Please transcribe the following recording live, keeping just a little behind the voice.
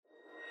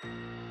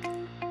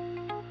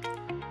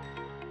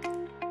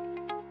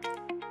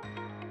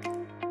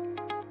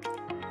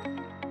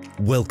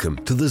Welcome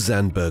to the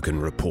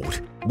Zandbergen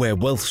Report, where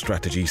wealth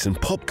strategies and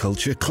pop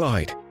culture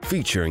collide,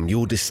 featuring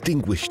your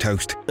distinguished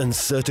host and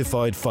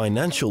certified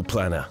financial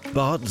planner,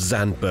 Bart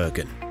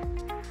Zandbergen.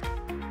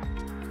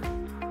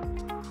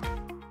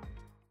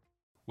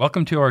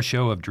 Welcome to our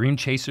show of Dream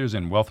Chasers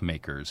and Wealth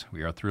Makers.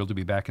 We are thrilled to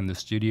be back in the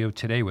studio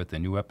today with a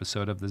new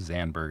episode of the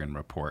Zandbergen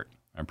Report.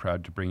 I'm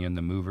proud to bring in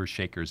the movers,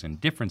 shakers, and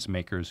difference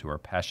makers who are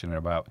passionate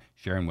about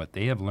sharing what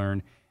they have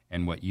learned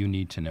and what you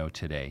need to know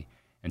today.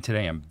 And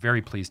today I'm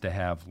very pleased to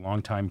have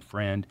longtime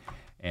friend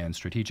and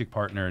strategic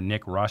partner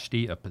Nick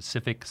Roshdieh of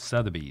Pacific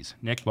Sotheby's.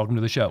 Nick, welcome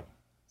to the show.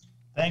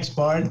 Thanks,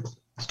 Bart.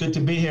 It's good to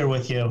be here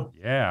with you.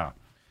 Yeah.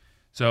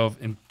 So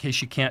in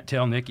case you can't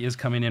tell, Nick is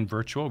coming in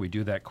virtual. We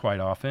do that quite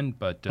often,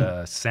 but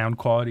sound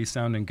quality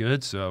sounding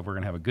good, so we're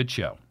going to have a good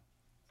show.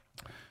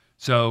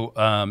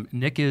 So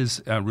Nick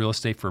is real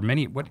estate for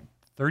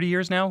 30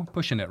 years now?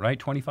 Pushing it, right?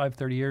 25,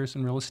 30 years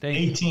in real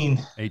estate?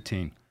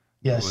 18.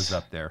 Yes. It was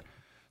up there.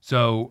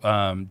 So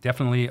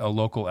definitely a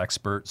local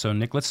expert. So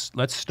Nick, let's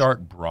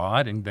start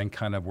broad and then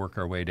kind of work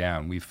our way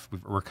down.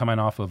 We're coming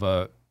off of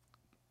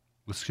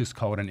let's just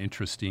call it an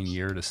interesting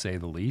year to say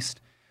the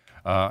least.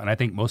 And I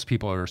think most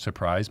people are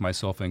surprised,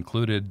 myself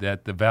included,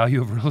 that the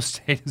value of real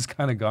estate has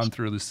kind of gone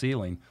through the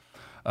ceiling.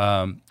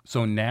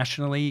 So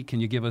nationally, can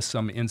you give us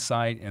some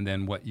insight and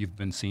then what you've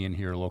been seeing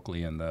here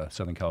locally in the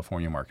Southern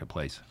California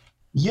marketplace?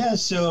 Yeah,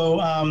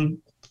 so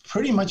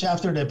pretty much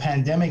after the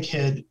pandemic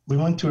hit, we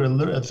went through a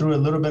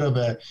little bit of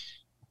a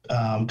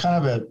kind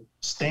of a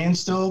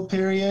standstill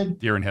period.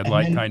 Deer in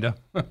headlight, kind of.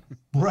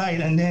 Right,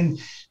 and then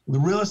the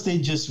real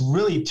estate just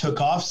really took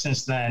off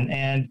since then.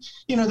 And,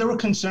 there were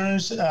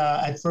concerns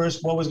at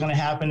first, what was going to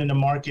happen in the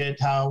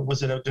market, how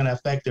was it going to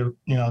affect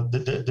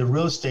the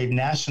real estate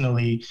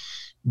nationally.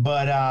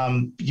 But,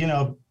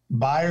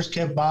 buyers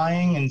kept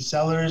buying and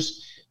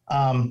sellers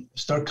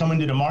start coming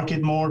to the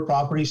market more,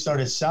 properties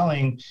started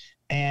selling,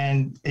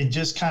 and it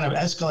just kind of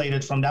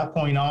escalated from that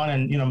point on.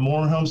 And,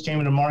 more homes came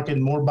into the market,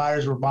 more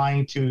buyers were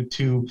buying to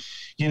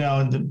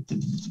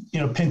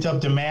pent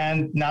up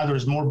demand. Now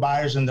there's more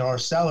buyers than there are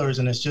sellers.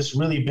 And it's just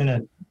really been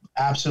an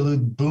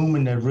absolute boom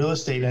in the real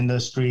estate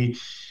industry.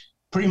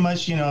 Pretty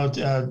much,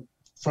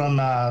 from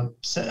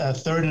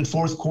third and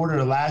fourth quarter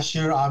of last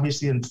year,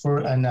 obviously, and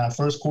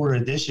first quarter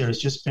of this year, it's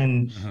just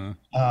been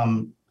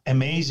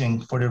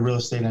amazing for the real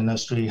estate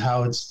industry,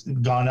 how it's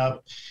gone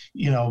up,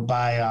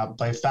 by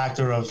a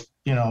factor of,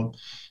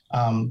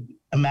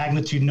 a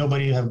magnitude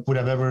nobody would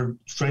have ever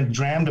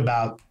dreamed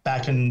about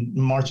back in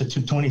March of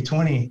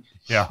 2020.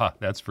 Yeah,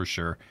 that's for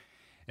sure.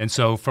 And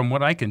so from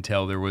what I can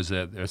tell, there was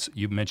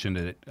you mentioned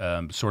it,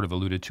 sort of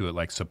alluded to it,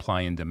 like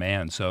supply and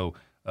demand. So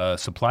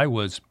supply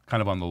was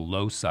kind of on the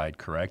low side,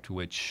 correct?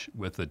 Which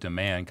with the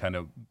demand kind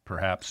of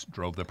perhaps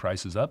drove the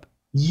prices up?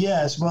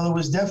 Yes, well, it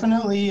was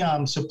definitely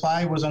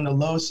supply was on the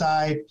low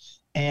side.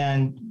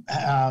 And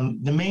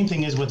the main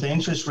thing is with the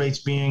interest rates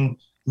being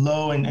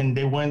low and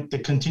they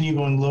continue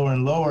going lower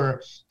and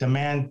lower,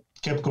 demand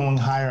kept going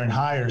higher and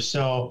higher.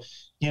 So,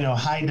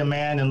 high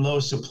demand and low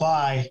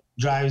supply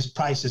drives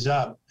prices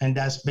up. And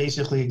that's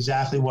basically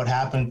exactly what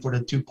happened for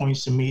the 2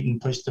 points to meet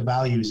and push the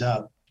values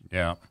up.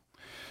 Yeah.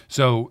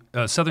 So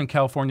Southern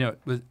California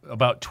was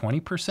about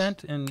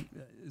 20%, and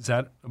is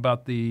that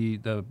about the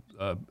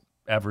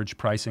average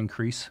price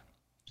increase?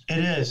 It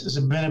is. It's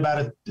been about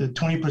a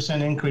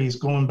 20% increase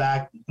going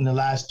back in the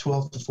last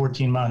 12 to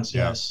 14 months,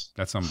 yes.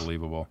 That's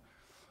unbelievable.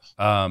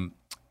 And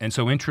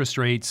so interest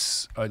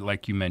rates,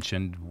 like you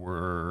mentioned,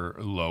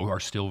 are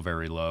still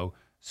very low,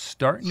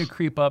 starting to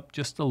creep up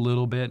just a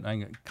little bit,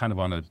 kind of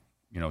on a,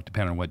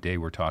 depending on what day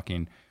we're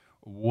talking.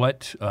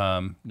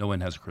 No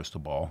one has a crystal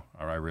ball,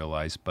 or I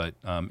realize, but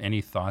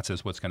any thoughts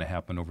as what's going to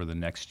happen over the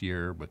next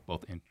year with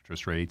both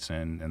interest rates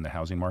and the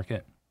housing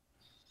market?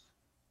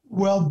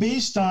 Well,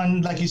 based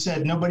on, like you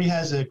said, nobody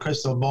has a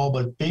crystal ball,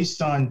 but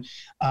based on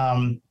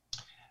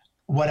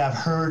what I've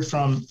heard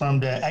from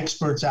the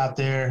experts out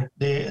there,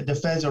 the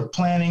Feds are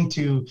planning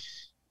to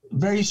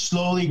very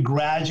slowly,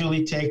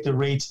 gradually take the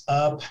rates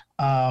up.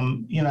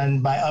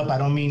 And by up, I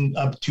don't mean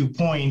up 2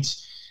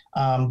 points.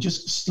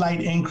 Just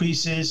slight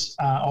increases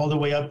all the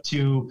way up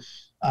to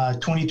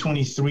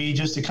 2023,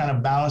 just to kind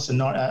of balance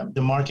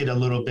the market a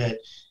little bit.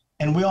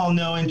 And we all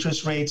know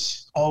interest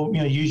rates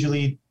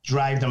usually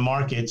drive the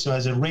market. So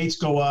as the rates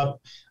go up,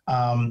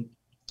 the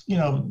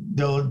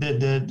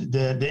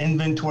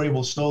inventory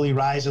will slowly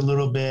rise a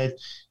little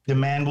bit,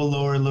 demand will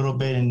lower a little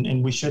bit,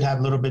 and we should have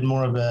a little bit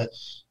more of a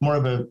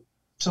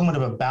somewhat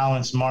of a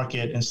balanced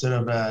market instead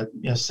of a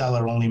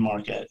seller-only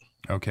market.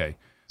 Okay.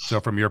 So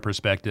from your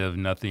perspective,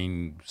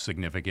 nothing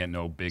significant,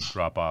 no big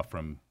drop-off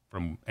from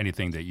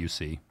anything that you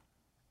see?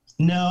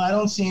 No, I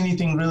don't see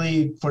anything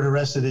really for the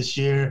rest of this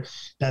year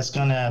that's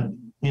going to,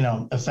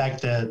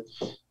 affect the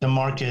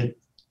market,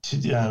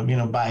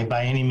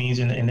 by any means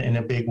in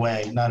a big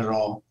way. Not at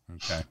all.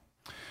 Okay.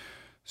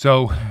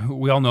 So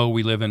we all know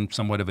we live in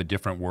somewhat of a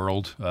different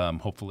world.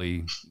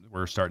 Hopefully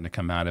we're starting to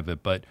come out of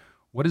it. But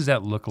what does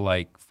that look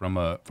like from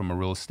a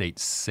real estate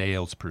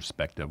sales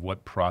perspective?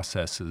 What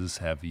processes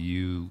have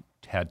you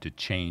had to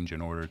change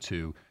in order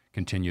to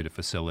continue to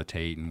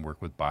facilitate and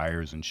work with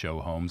buyers and show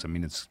homes? I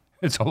mean, it's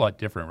a lot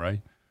different,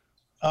 right?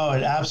 Oh,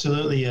 it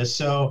absolutely is.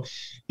 So,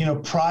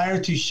 prior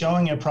to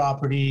showing a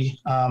property,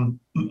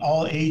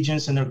 all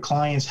agents and their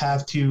clients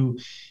have to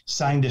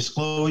sign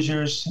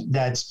disclosures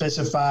that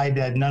specify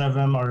that none of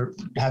them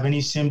have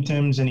any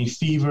symptoms, any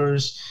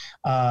fevers,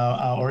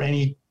 or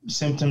any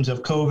symptoms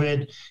of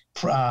COVID.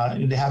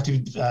 They have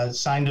to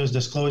sign those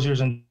disclosures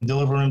and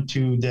deliver them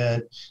to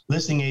the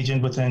listing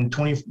agent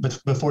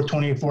before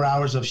 24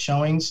 hours of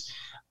showings.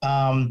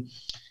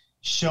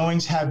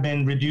 Showings have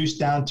been reduced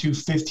down to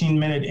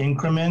 15-minute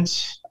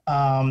increments.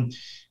 And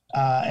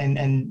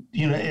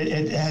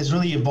it has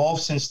really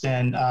evolved since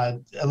then. A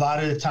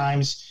lot of the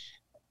times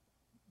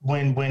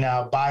when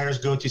buyers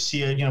go to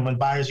see when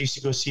buyers used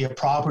to go see a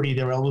property,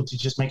 they were able to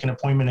just make an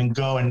appointment and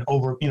go and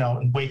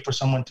and wait for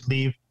someone to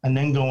leave and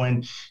then go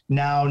in.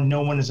 Now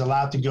no one is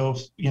allowed to go.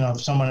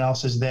 If someone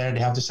else is there, they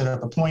have to set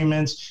up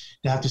appointments.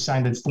 They have to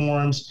sign the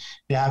forms.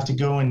 They have to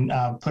go and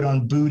put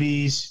on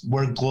booties,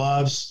 wear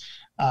gloves.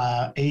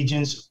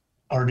 Agents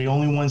are the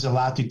only ones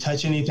allowed to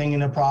touch anything in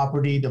the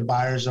property. The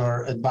buyers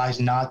are advised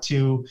not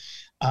to,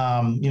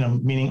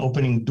 meaning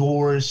opening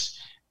doors,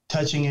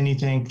 touching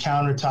anything,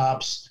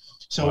 countertops.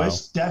 So Wow.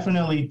 It's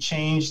definitely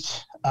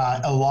changed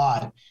a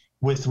lot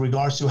with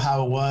regards to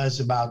how it was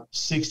about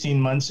 16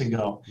 months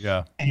ago.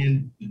 Yeah.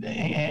 And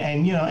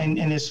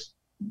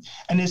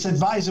it's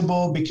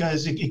advisable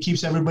because it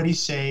keeps everybody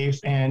safe.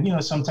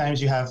 And,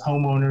 sometimes you have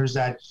homeowners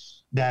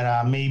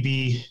that may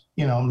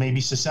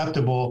be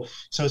susceptible.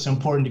 So it's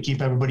important to keep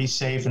everybody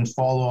safe and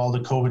follow all the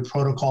COVID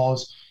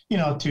protocols,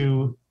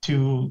 to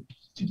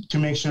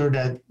make sure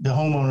that the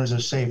homeowners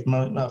are safe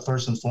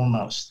first and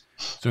foremost.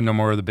 So no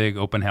more of the big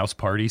open house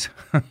parties?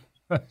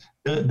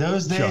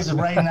 Those days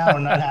right now are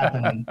not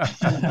happening.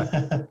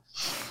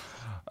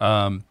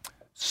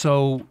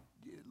 So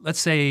let's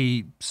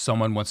say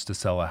someone wants to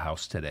sell a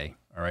house today.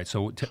 All right.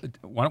 So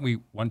why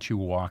don't you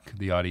walk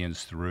the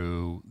audience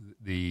through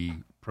the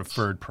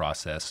preferred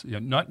process,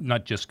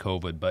 not just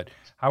COVID, but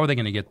how are they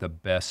going to get the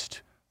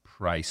best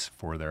price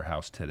for their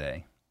house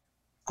today?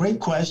 Great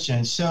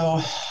question. So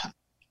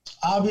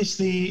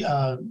obviously,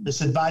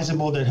 it's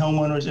advisable that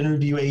homeowners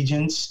interview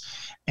agents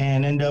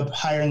and end up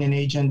hiring an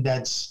agent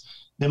that's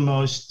the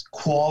most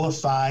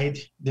qualified.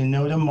 They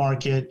know the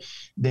market.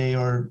 They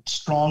are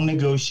strong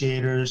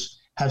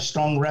negotiators, have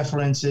strong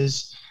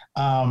references,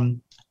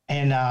 and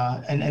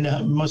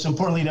most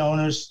importantly,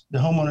 the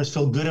homeowners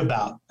feel good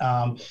about.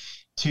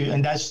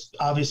 And that's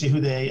obviously who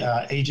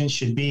the agent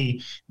should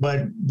be.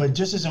 But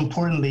just as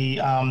importantly,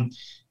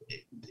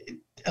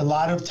 a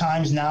lot of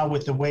times now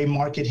with the way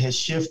market has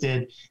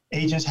shifted,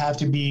 agents have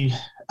to be,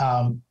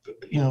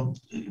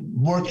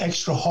 work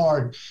extra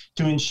hard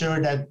to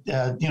ensure that,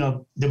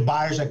 the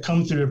buyers that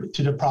come to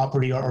the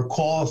property are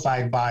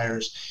qualified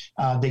buyers.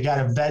 They got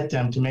to vet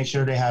them to make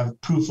sure they have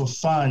proof of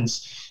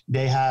funds.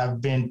 They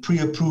have been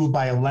pre-approved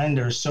by a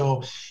lender.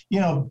 So,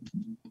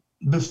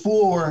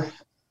 before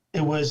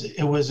it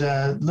was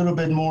a little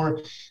bit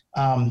more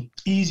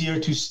easier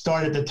to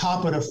start at the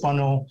top of the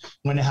funnel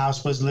when the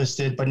house was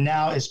listed, but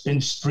now it's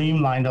been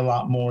streamlined a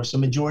lot more. So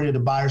majority of the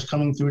buyers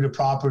coming through the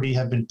property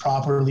have been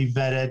properly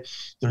vetted.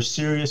 They're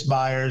serious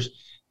buyers,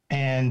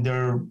 and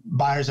they're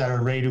buyers that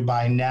are ready to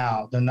buy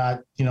now. They're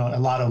not, a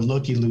lot of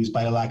looky-loos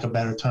by lack of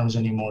better terms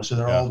anymore. So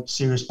they're all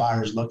serious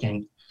buyers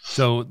looking.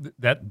 So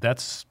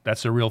that's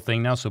a real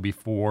thing now. So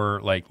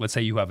before, let's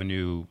say you have a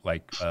new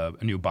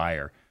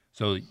buyer.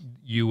 So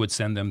you would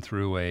send them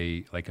through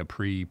a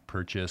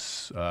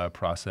pre-purchase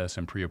process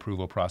and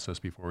pre-approval process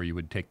before you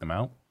would take them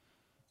out?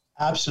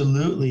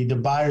 Absolutely. The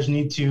buyers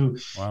need to,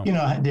 Wow.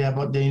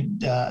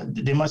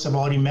 They must have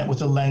already met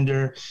with a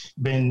lender,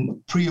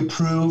 been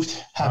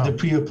pre-approved, have the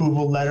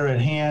pre-approval letter at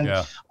hand.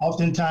 Yeah.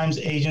 Oftentimes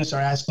agents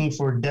are asking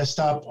for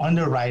desktop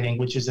underwriting,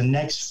 which is the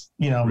next,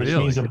 which Really?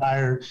 means the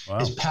buyer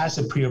is past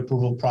the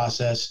pre-approval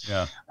process.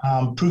 Yeah.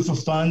 Proof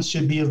of funds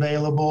should be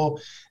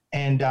available.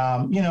 And,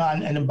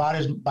 and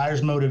the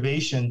buyer's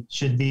motivation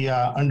should be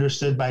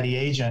understood by the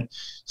agent.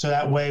 So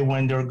that way,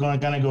 when they're going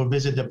to go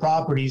visit the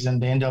properties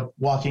and they end up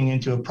walking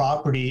into a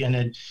property and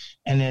it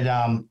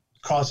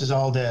crosses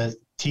all the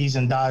T's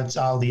and dots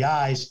all the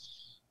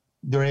I's,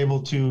 they're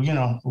able to,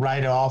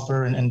 write an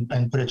offer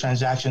and put a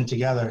transaction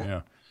together.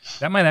 Yeah.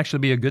 That might actually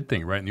be a good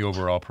thing, right, in the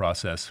overall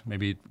process.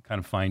 Maybe it kind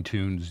of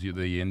fine-tunes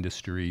the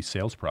industry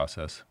sales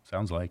process,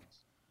 sounds like.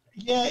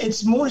 Yeah,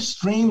 it's more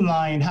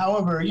streamlined.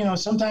 However,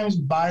 sometimes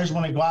buyers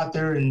want to go out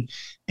there and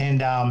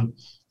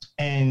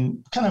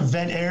kind of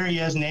vet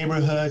areas,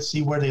 neighborhoods,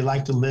 see where they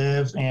like to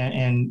live,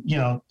 and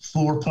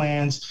floor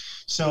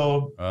plans.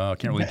 So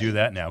can't really do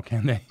that now,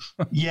 can they?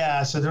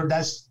 Yeah, so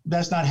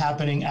that's not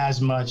happening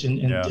as much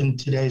in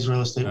today's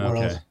real estate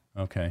world.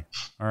 Okay,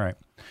 all right.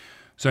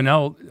 So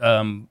now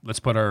let's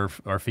put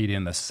our feet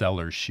in the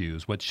seller's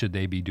shoes. What should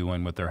they be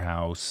doing with their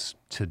house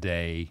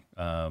today?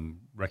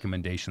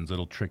 Recommendations,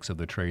 little tricks of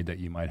the trade that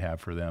you might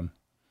have for them.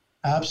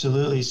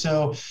 Absolutely.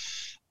 So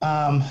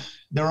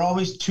there are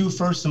always two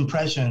first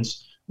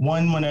impressions.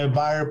 One when a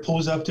buyer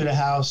pulls up to the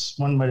house,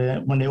 one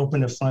when they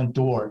open the front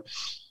door.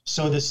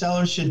 So the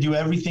seller should do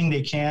everything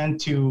they can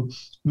to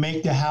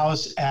make the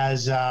house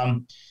as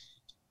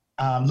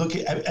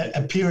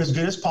appear as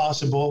good as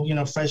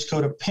possible. Fresh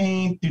coat of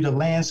paint, do the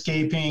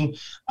landscaping,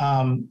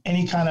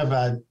 any kind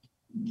of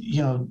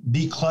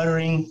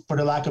decluttering, for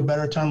the lack of a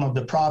better term, of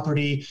the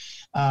property,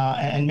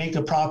 and make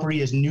the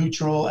property as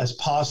neutral as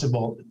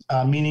possible,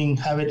 meaning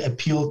have it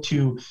appeal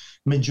to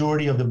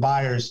majority of the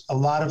buyers. A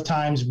lot of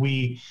times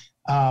we,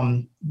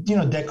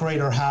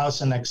 decorate our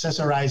house and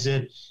accessorize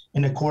it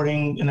in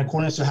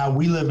accordance to how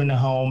we live in the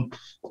home,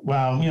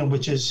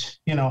 which is,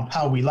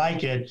 how we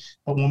like it.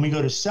 But when we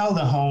go to sell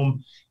the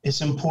home,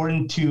 it's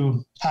important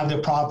to have the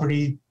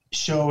property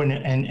show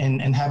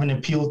and have an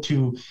appeal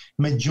to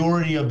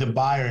majority of the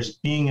buyers,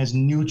 being as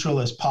neutral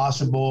as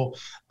possible.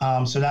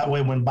 So that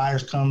way, when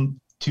buyers come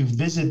to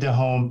visit the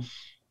home,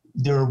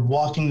 they're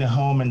walking the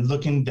home and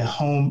looking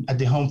at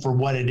the home for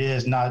what it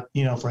is, not,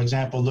 for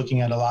example,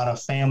 looking at a lot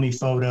of family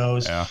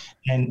photos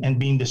and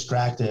being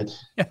distracted.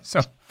 Yeah.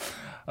 So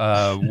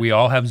we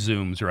all have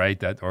Zooms,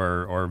 right?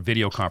 Or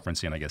video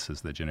conferencing, I guess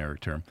is the generic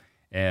term.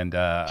 And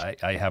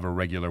I have a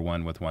regular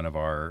one with one of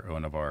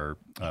our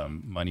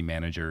money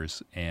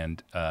managers.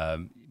 And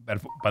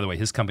but by the way,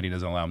 his company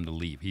doesn't allow him to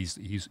leave.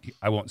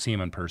 I won't see him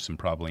in person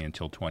probably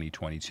until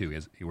 2022.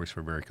 He works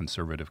for a very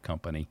conservative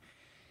company.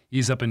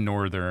 He's up in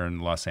northern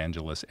Los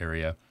Angeles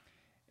area.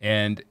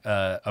 And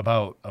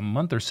about a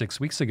month or 6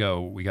 weeks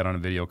ago, we got on a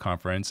video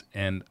conference,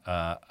 and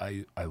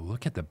I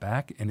look at the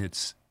back, and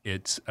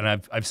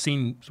and I've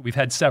seen, we've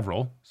had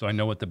several, so I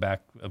know what the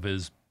back of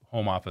his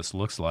home office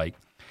looks like.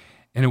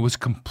 And it was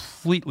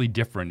completely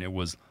different. It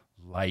was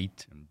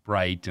light and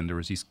bright, and there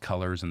was these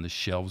colors, and the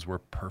shelves were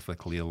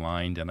perfectly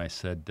aligned. And I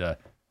said,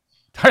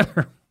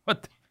 Tyler,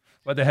 what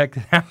the heck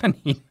is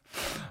happening?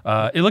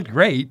 It looked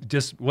great,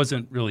 just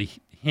wasn't really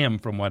him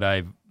from what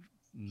I've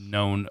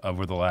known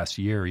over the last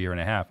year and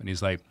a half. And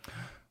he's like,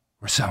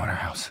 we're selling our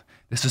house.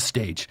 This is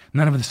stage.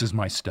 None of this is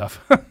my stuff.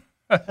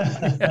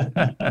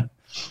 But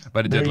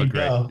it did look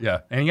great. Yeah.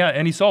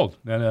 And he sold.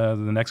 And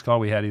the next call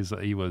we had,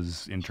 he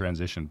was in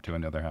transition to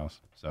another house.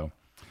 So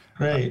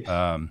great.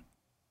 All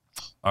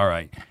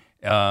right.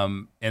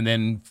 And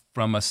then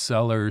from a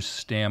seller's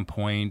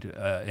standpoint,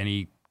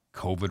 any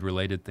COVID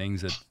related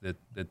things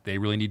that they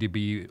really need to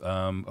be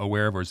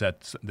aware of, or is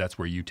that's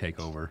where you take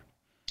over?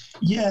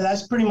 Yeah,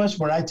 that's pretty much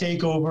where I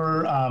take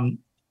over.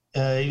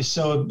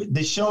 So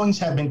the showings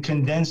have been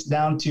condensed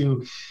down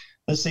to,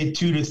 let's say,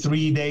 2 to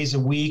 3 days a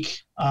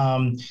week,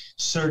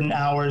 certain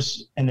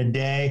hours in a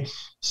day.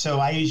 So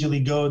I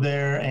usually go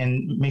there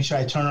and make sure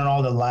I turn on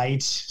all the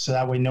lights, so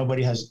that way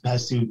nobody has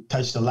to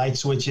touch the light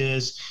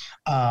switches.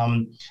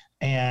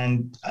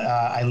 And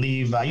I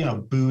leave,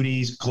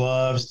 booties,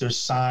 gloves. There's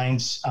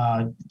signs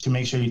to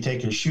make sure you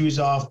take your shoes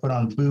off, put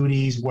on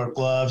booties, wear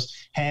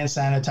gloves, hand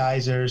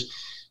sanitizers.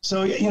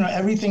 So,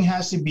 everything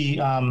has to be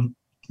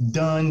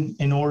done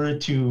in order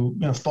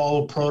to,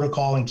 follow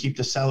protocol and keep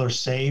the seller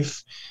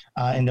safe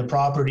in the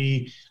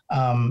property,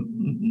 while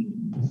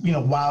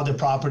the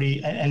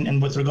property,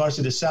 and with regards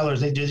to the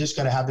sellers, they just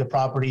got to have the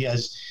property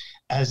as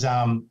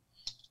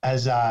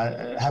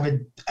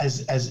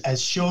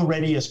show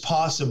ready as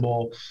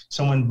possible.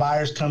 So when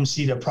buyers come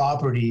see the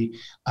property,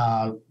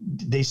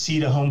 they see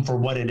the home for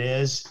what it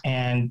is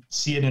and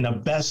see it in the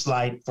best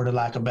light, for the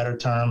lack of a better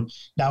term.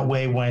 That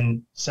way,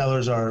 when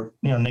sellers are,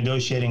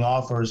 negotiating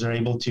offers, they're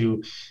able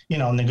to,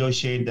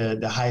 negotiate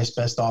the highest,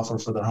 best offer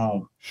for their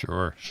home.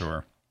 Sure.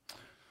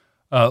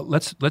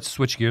 Let's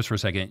switch gears for a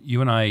second.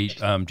 You and I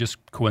just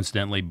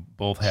coincidentally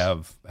both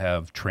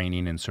have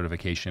training and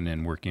certification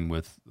in working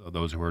with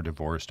those who are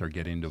divorced or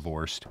getting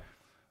divorced.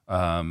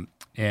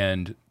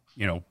 And,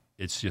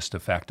 it's just a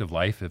fact of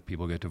life. If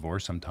people get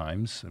divorced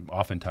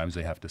oftentimes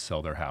they have to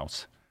sell their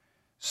house.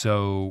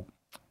 So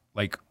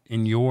like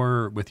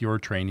with your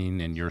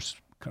training and you're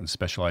kind of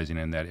specializing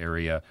in that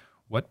area,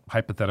 what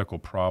hypothetical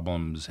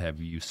problems have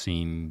you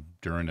seen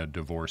during a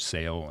divorce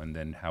sale? And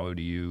then how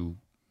do you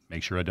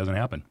make sure it doesn't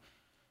happen?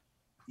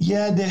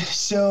 Yeah,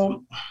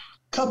 so a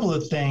couple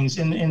of things.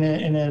 In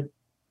a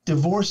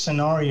divorce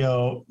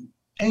scenario,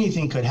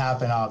 anything could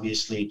happen,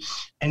 obviously.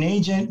 An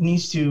agent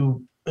needs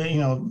to,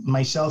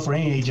 myself or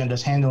any agent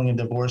that's handling a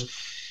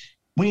divorce,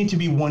 we need to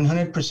be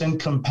 100%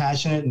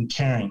 compassionate and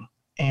caring,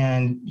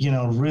 and,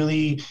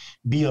 really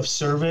be of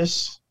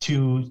service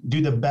to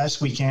do the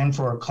best we can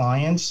for our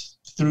clients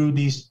through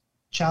these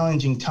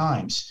challenging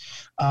times.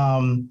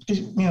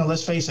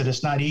 Let's face it,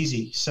 it's not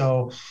easy.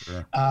 So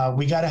sure.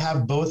 We got to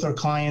have both our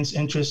clients'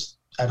 interests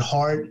at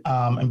heart,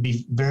 and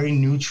be very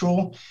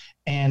neutral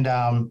and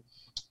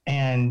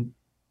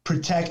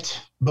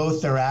protect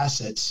both their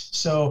assets.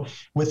 So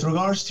with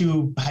regards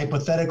to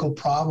hypothetical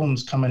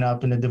problems coming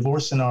up in a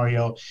divorce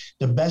scenario,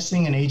 the best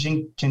thing an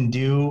agent can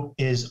do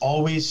is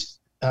always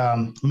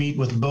meet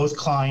with both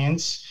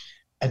clients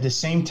at the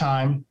same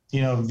time,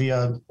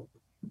 via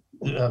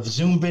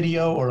Zoom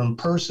video or in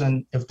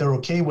person, if they're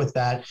okay with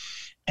that,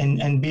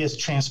 and be as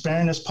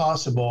transparent as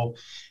possible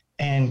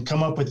and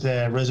come up with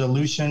a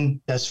resolution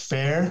that's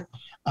fair,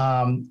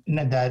 and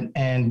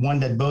one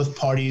that both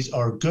parties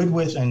are good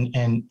with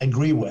and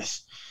agree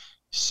with.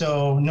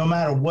 So no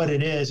matter what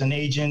it is, an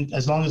agent,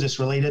 as long as it's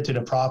related to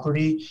the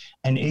property,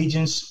 an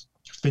agent's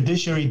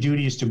fiduciary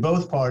duty is to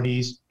both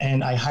parties.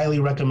 And I highly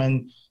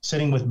recommend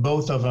sitting with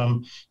both of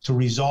them to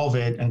resolve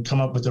it and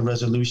come up with a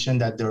resolution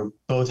that they're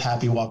both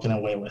happy walking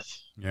away with.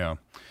 Yeah.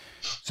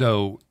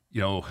 So,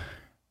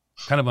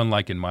 kind of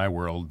unlike in my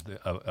world,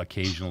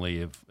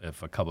 occasionally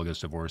if a couple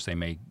gets divorced, they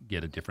may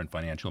get a different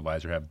financial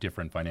advisor, have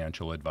different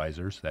financial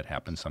advisors. That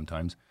happens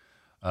sometimes.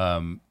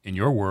 In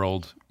your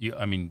world,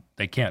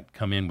 they can't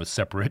come in with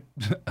separate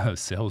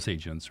sales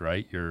agents,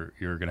 right? You're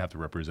going to have to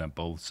represent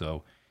both.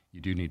 So you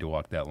do need to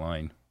walk that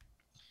line.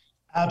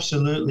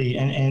 Absolutely.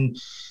 And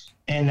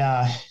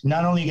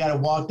not only you got to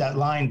walk that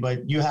line,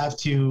 but you have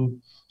to,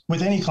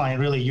 with any client,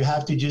 really, you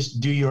have to just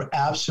do your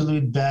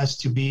absolute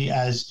best to be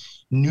as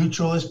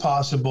neutral as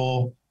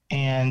possible.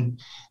 And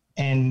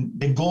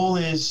the goal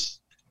is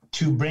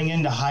to bring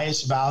in the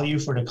highest value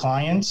for the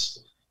clients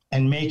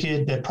and make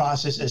it the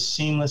process as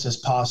seamless as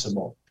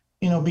possible,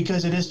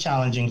 because it is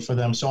challenging for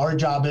them. So our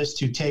job is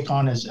to take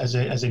on as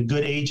a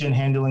good agent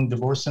handling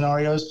divorce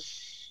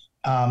scenarios.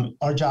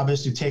 Our job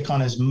is to take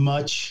on as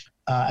much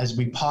as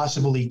we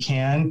possibly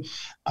can,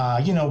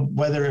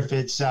 whether if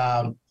it's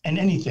and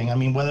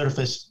anything. Whether if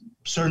it's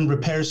certain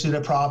repairs to the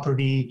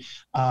property,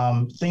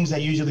 things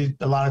that usually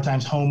a lot of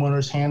times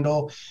homeowners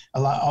handle.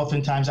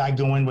 Oftentimes I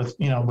go in with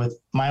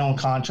my own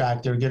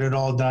contractor, get it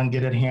all done,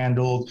 get it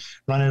handled,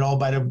 run it all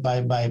by the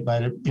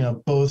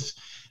both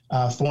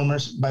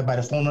by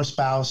the former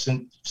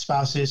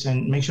spouses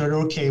and make sure they're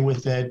okay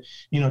with it,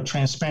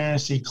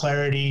 transparency,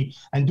 clarity,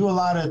 and do a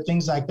lot of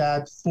things like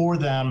that for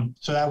them.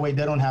 So that way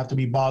they don't have to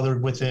be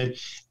bothered with it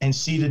and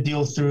see the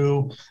deal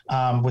through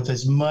with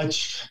as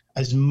much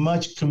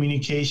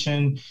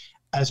communication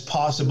as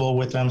possible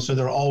with them. So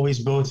they're always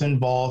both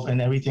involved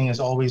and everything is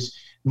always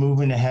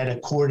moving ahead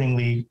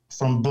accordingly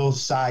from both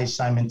sides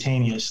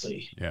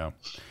simultaneously. Yeah.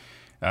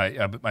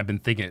 I've been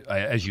thinking,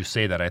 as you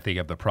say that, I think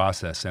of the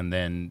process, and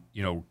then,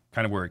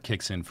 kind of where it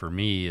kicks in for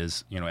me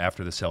is,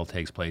 after the sale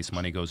takes place,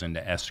 money goes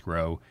into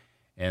escrow,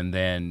 and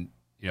then,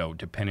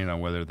 depending on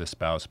whether the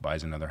spouse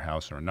buys another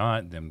house or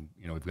not, then,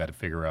 we've got to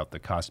figure out the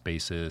cost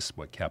basis,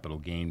 what capital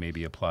gain may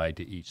be applied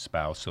to each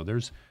spouse. So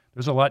there's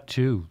a lot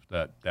to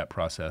that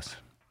process.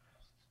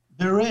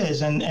 There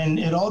is, and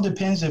it all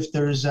depends if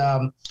there's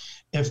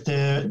if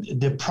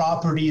the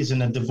property is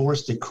in a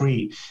divorce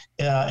decree.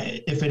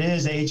 If it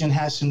is, the agent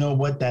has to know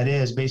what that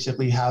is.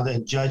 Basically, how the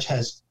judge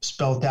has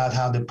spelled out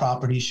how the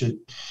property should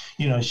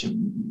be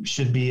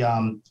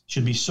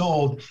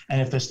sold.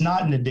 And if it's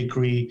not in the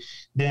decree,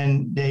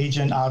 then the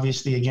agent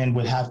obviously again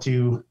would have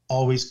to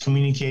always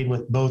communicate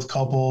with both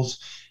couples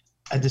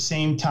at the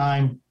same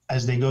time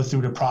as they go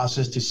through the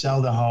process to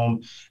sell the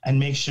home, and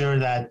make sure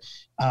that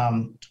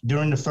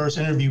during the first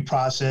interview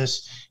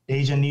process, the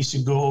agent needs to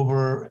go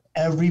over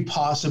every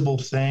possible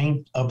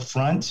thing up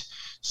front.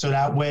 So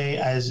that way,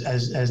 as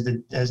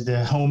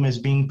the home is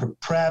being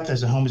prepped,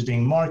 as the home is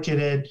being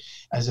marketed,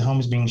 as the home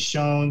is being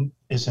shown,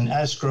 it's an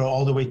escrow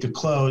all the way to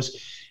close,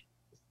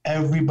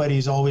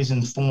 everybody's always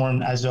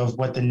informed as of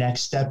what the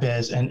next step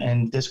is.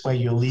 And this way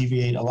you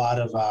alleviate a lot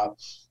of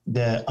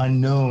the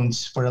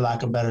unknowns, for the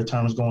lack of better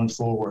terms, going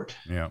forward.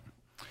 Yeah.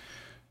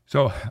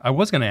 So I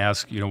was going to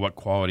ask, what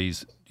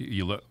qualities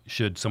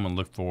should someone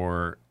look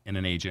for in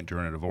an agent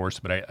during a divorce,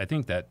 but I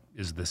think that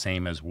is the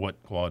same as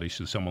what qualities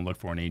should someone look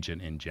for in an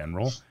agent in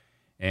general.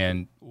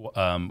 And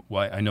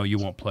I know you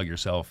won't plug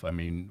yourself.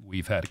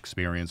 We've had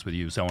experience with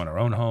you selling our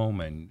own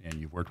home, and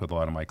you've worked with a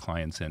lot of my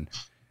clients, and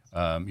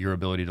your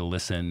ability to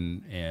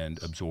listen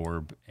and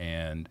absorb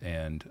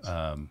and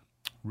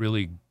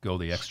really go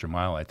the extra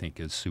mile, I think,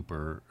 is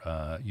super.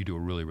 You do a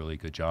really, really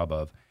good job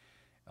of.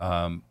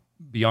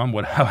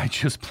 Beyond how I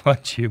just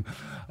plugged you,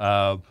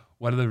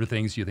 what other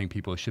things do you think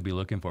people should be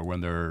looking for when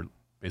they're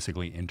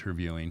basically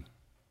interviewing?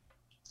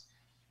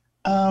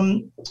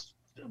 Well,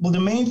 the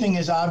main thing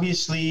is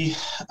obviously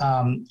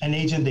an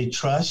agent they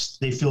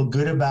trust, they feel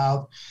good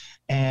about,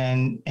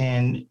 and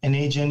an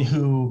agent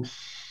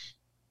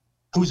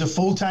who's a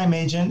full-time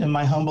agent, in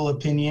my humble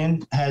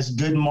opinion, has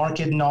good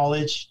market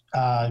knowledge,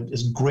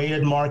 is great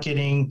at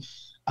marketing,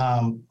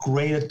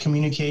 great at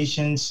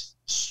communications,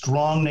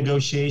 strong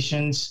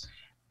negotiations,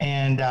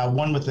 and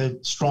one with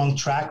a strong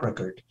track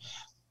record.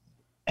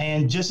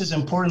 And just as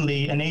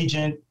importantly, an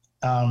agent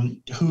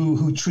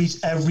who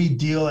treats every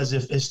deal as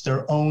if it's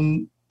their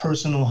own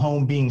personal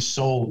home being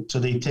sold. So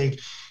they take,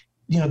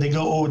 they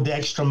go over the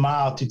extra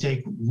mile to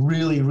take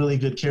really, really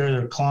good care of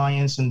their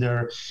clients, and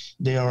they're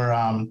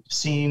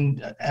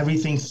seeing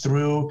everything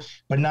through.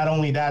 But not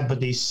only that, but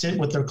they sit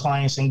with their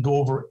clients and go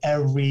over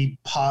every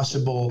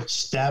possible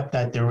step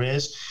that there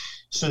is.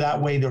 So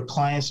that way their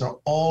clients are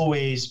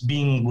always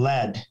being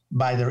led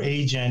by their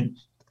agent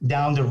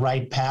down the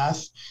right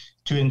path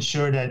to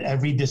ensure that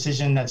every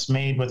decision that's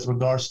made with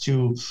regards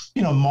to,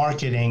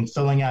 marketing,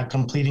 filling out,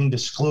 completing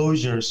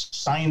disclosures,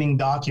 signing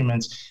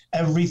documents,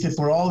 everything,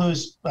 for all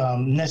those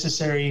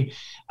necessary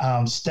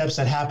steps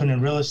that happen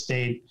in real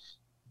estate,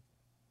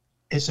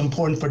 it's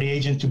important for the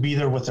agent to be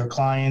there with their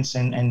clients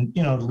and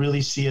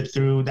really see it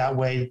through. That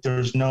way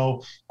there's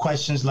no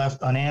questions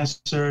left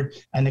unanswered,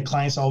 and the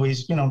clients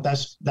always,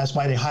 that's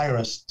why they hire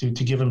us, to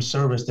give them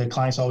service. The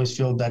clients always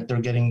feel that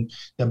they're getting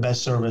the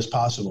best service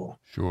possible.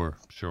 Sure.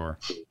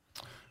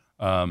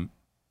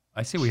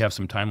 I see we have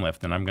some time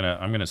left, and I'm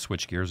gonna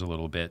switch gears a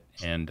little bit.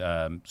 And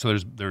so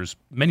there's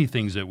many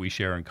things that we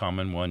share in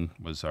common. One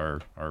was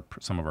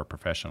some of our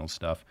professional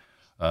stuff.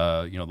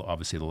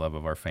 Obviously the love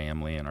of our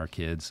family and our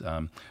kids,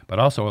 but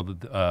also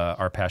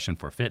our passion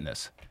for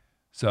fitness.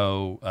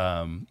 So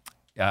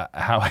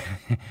how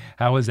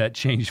has that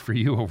changed for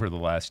you over the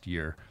last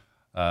year?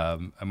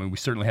 We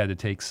certainly had to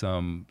take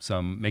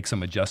make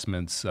some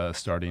adjustments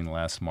starting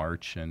last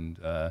March, and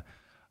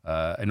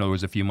I know there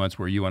was a few months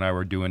where you and I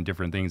were doing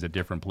different things at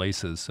different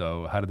places.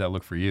 So how did that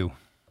look for you?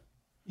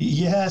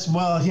 Yes,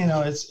 well,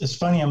 it's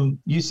funny. I'm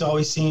used to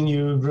always seeing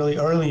you really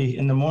early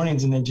in the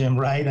mornings in the gym,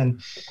 right? And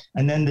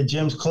then the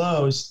gym's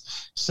closed,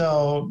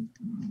 so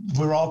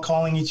we're all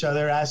calling each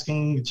other,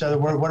 asking each other,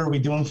 what are we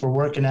doing for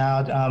working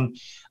out?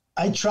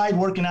 I tried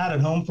working out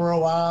at home for a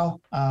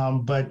while,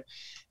 but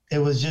it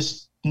was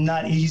just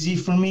not easy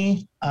for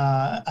me.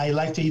 I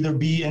like to either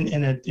be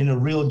in a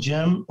real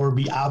gym or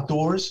be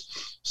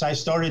outdoors. So I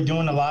started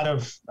doing a lot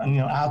of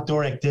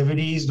outdoor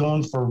activities,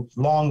 going for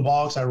long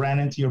walks. I ran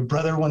into your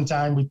brother one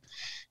time.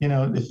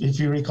 If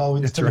you recall,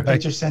 we took a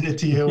picture, sent it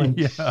to you, and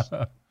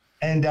yeah.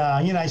 And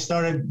I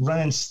started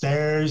running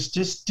stairs.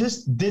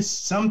 Just did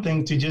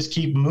something to just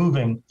keep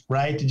moving,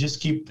 right? To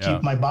just keep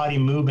my body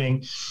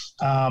moving,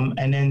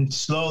 and then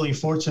slowly,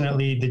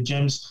 fortunately, the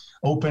gyms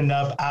opened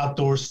up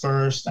outdoors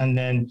first, and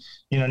then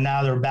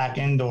now they're back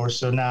indoors.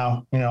 So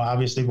now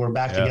obviously we're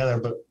back together,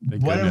 but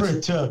whatever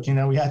it took,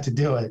 we had to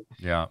do it.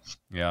 Yeah.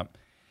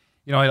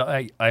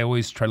 I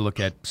always try to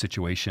look at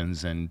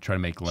situations and try to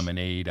make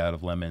lemonade out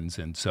of lemons.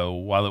 And so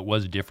while it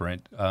was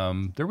different,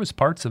 there was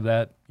parts of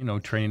that,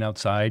 training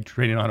outside,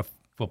 training on a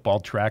football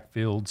track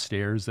field,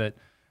 stairs that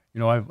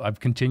I've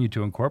continued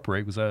to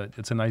incorporate.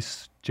 It's a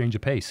nice change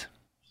of pace.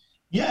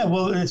 Yeah,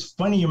 well, it's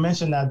funny you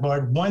mentioned that,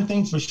 Bart. One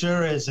thing for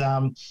sure is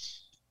I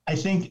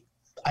think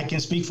I can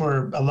speak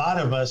for a lot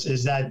of us,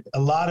 is that a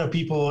lot of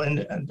people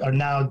are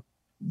now,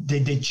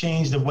 they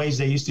change the ways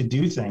they used to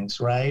do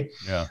things, right?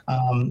 Yeah.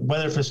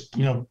 Whether if it's,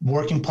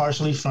 working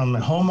partially from a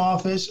home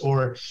office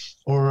or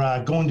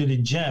going to the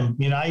gym.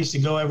 I used to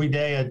go every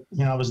day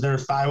I was there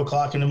at 5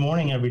 o'clock in the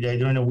morning every day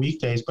during the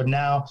weekdays, but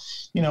now,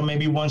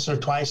 maybe once or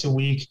twice a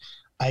week,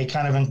 I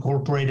kind of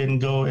incorporate it and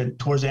go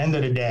towards the end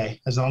of the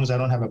day, as long as I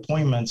don't have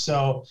appointments.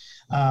 So,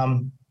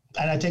 and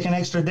I take an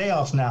extra day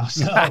off now.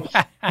 So,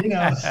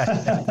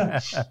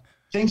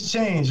 things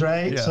change,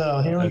 right? Yeah, so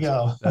here we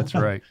go. That's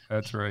right.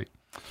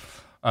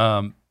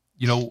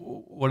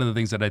 One of the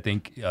things that I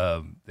think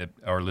that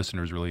our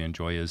listeners really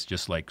enjoy is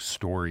just like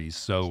stories.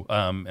 So,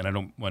 and I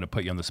don't want to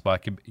put you on the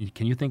spot.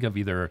 Can you think of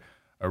either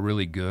a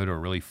really good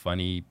or really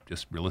funny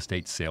just real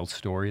estate sales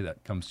story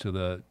that comes to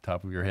the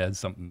top of your head?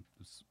 Something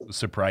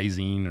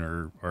surprising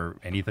or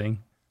anything?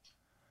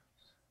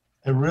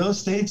 A real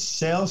estate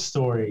sales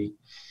story.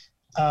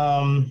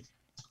 As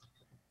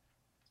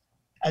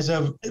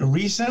of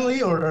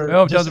recently or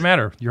no, it doesn't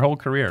matter. Your whole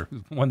career,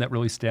 one that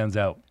really stands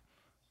out.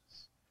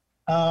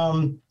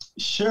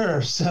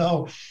 Sure.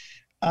 So,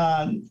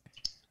 I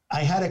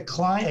had a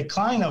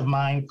client of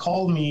mine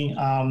called me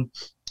and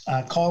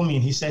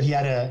he said he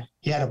had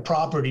a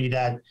property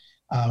that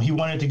he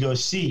wanted to go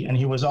see, and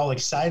he was all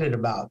excited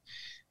about.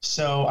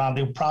 So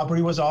the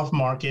property was off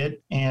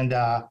market, and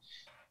I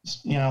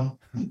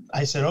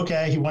said,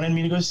 okay. He wanted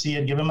me to go see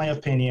it, give him my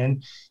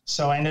opinion.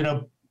 So I ended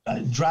up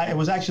it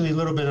was actually a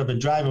little bit of a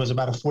drive. It was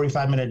about a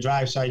 45-minute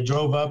drive. So I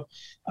drove up,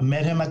 I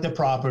met him at the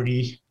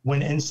property,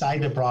 went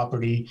inside the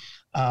property,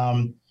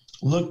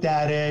 looked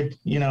at it,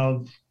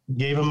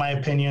 gave him my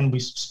opinion. We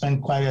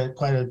spent quite a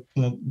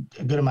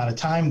good amount of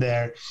time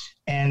there,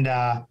 and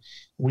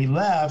we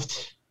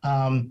left.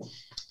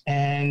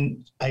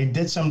 And I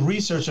did some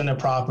research on the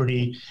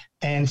property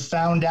and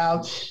found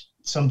out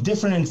some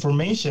different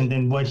information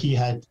than what he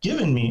had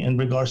given me in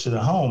regards to the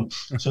home.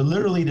 So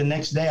literally the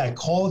next day I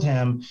called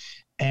him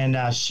and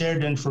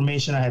shared the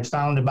information I had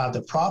found about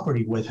the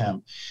property with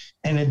him,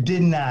 and it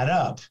didn't add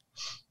up.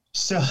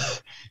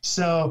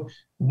 So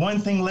one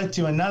thing led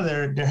to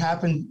another. There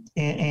happened,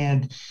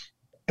 and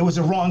it was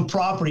a wrong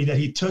property that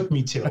he took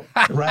me to,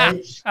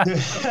 right?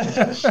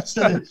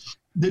 So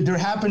there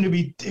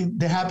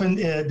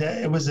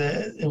was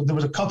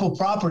a couple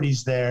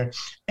properties there,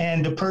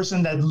 and the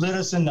person that let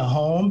us in the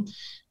home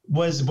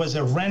was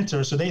a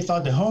renter. So they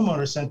thought the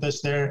homeowner sent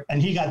us there,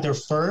 and he got there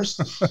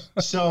first.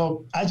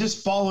 So I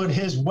just followed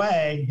his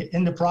way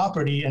in the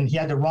property, and he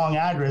had the wrong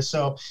address.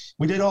 So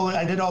I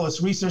did all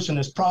this research on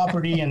this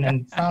property, and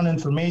then found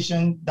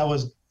information that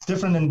was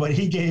different than what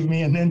he gave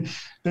me. And then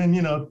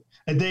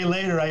a day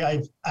later,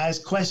 I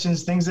asked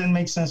questions. Things didn't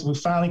make sense. We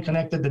finally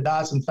connected the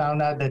dots and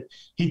found out that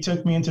he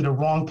took me into the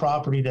wrong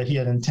property that he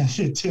had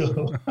intended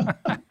to.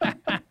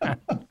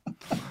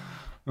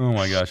 Oh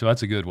my gosh, well,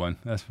 that's a good one.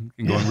 That's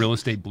going real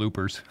estate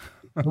bloopers.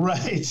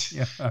 Right.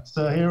 Yeah.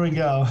 So here we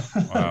go.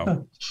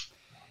 Wow.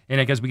 And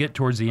I guess we get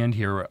towards the end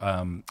here.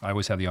 I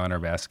always have the honor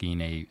of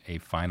asking a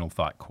final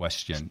thought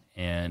question,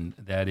 and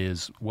that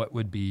is, what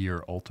would be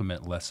your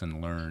ultimate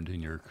lesson learned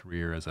in your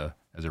career as a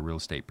real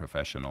estate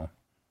professional?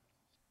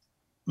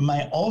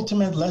 My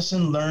ultimate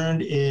lesson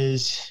learned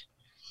is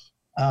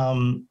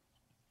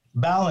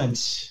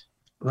balance,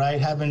 right?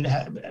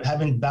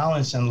 Having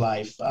balance in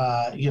life.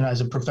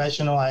 As a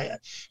professional,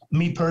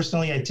 me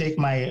personally, I take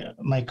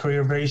my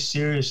career very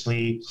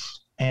seriously,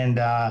 and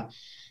I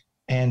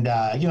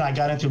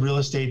got into real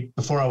estate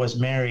before I was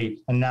married,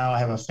 and now I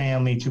have a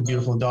family, 2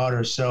 beautiful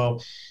daughters. So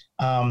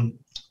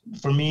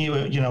for me,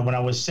 when I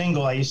was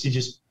single, I used to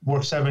just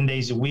work 7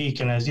 days a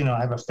week. And as I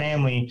have a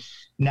family,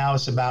 now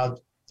it's about,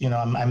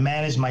 I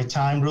manage my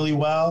time really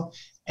well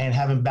and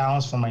having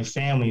balance for my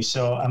family.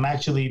 So I'm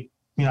actually,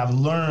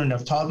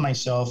 I've taught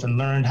myself and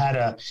learned how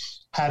to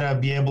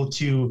be able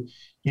to,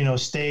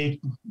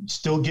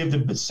 still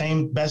give the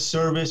same best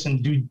service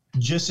and do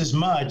just as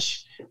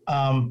much,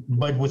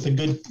 but with a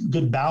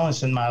good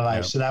balance in my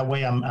life. Yeah. So that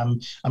way I'm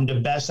the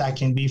best I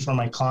can be for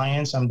my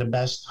clients. I'm the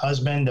best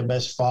husband, the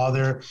best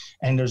father.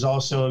 And there's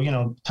also,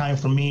 time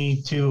for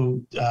me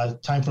to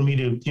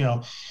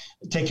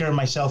take care of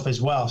myself as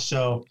well.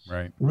 So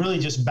right. Really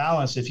just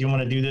balance if you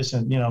want to do this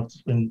and,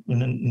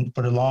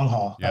 for the long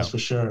haul. Yeah. That's for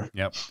sure.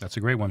 Yep. That's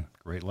a great one.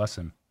 Great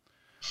lesson.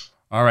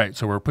 All right.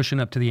 So we're pushing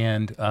up to the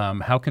end.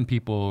 How can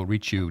people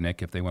reach you,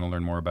 Nick, if they want to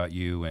learn more about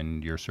you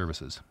and your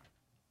services?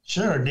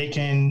 Sure. They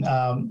can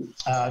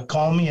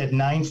call me at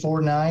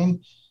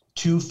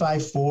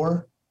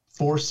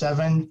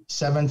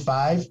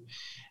 949-254-4775.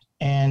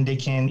 And they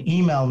can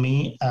email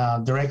me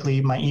directly.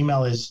 My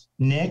email is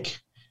Roshdieh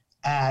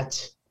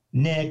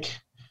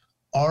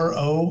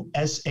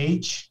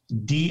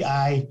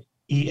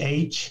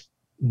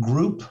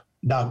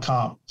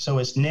group.com. So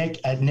it's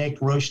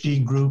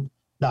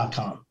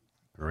Nick@Roshdiehgroup.com.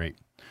 Great.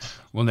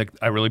 Well, Nick,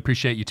 I really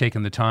appreciate you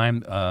taking the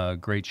time.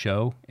 Great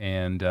show.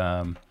 And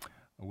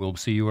we'll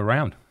see you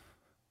around.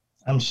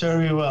 I'm sure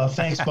we will.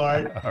 Thanks,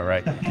 Bart. All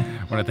right.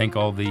 I want to thank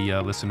all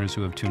the listeners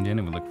who have tuned in,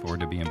 and we look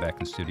forward to being back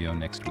in studio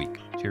next week.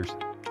 Cheers.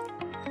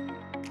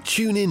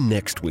 Tune in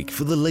next week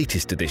for the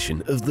latest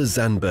edition of the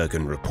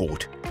Zandbergen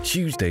Report,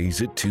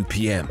 Tuesdays at 2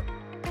 p.m.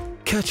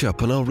 Catch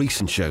up on our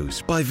recent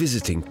shows by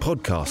visiting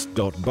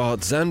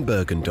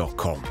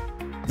podcast.bartzandbergen.com.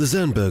 The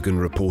Zandbergen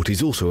Report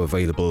is also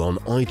available on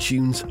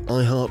iTunes,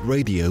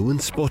 iHeartRadio, and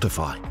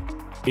Spotify.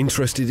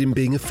 Interested in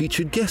being a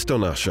featured guest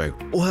on our show,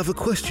 or have a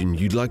question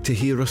you'd like to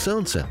hear us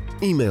answer?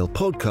 Email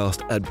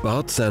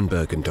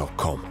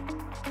podcast@bartzandbergen.com.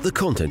 The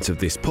contents of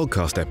this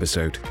podcast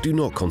episode do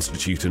not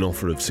constitute an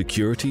offer of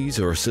securities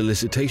or a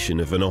solicitation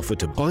of an offer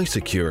to buy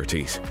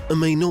securities, and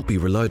may not be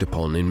relied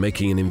upon in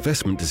making an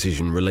investment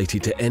decision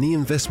related to any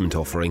investment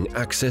offering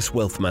Access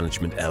Wealth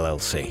Management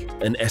LLC,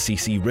 an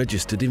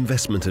SEC-registered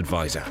investment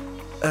advisor.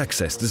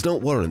 Access does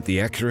not warrant the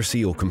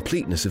accuracy or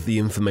completeness of the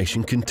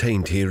information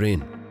contained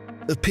herein.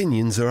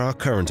 Opinions are our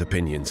current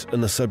opinions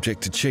and are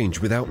subject to change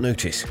without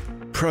notice.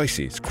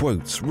 Prices,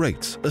 quotes,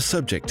 rates are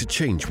subject to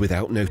change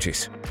without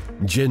notice.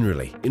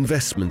 Generally,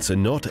 investments are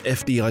not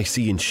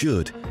FDIC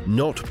insured,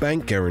 not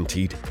bank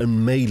guaranteed,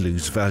 and may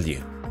lose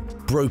value.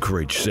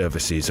 Brokerage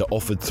services are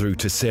offered through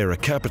Tessera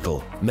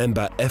Capital,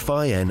 member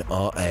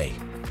FINRA.